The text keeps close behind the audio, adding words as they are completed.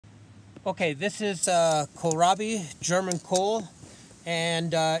Okay, this is kohlrabi, German kohl,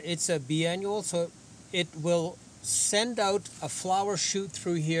 and it's a biennial, so it will send out a flower shoot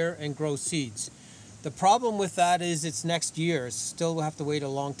through here and grow seeds. The problem with that is it's next year. Still we'll have to wait a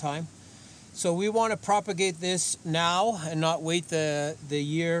long time. So we want to propagate this now and not wait the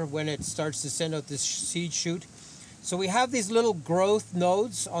year when it starts to send out this seed shoot. So we have these little growth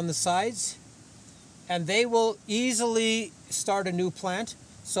nodes on the sides, and they will easily start a new plant.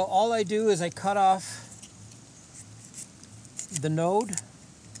 So all I do is I cut off the node,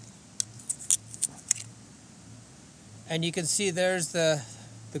 and you can see there's the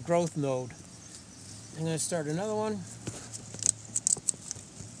growth node. I'm going to start another one.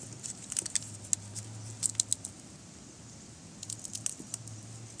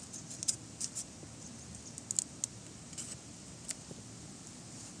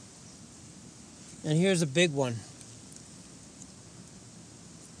 And here's a big one.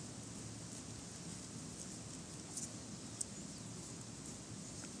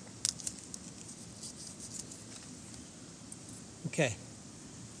 Okay,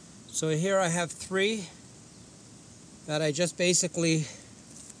 so here I have 3 that I just basically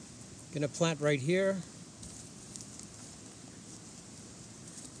gonna plant right here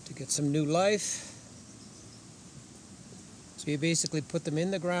to get some new life. So you basically put them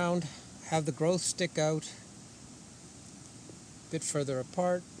in the ground, have the growth stick out a bit further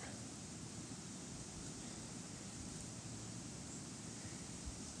apart.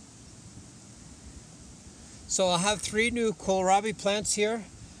 So I'll have 3 new kohlrabi plants here,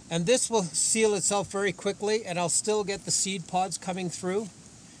 and this will seal itself very quickly, and I'll still get the seed pods coming through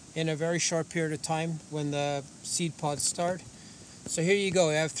in a very short period of time when the seed pods start. So here you go,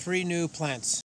 I have 3 new plants.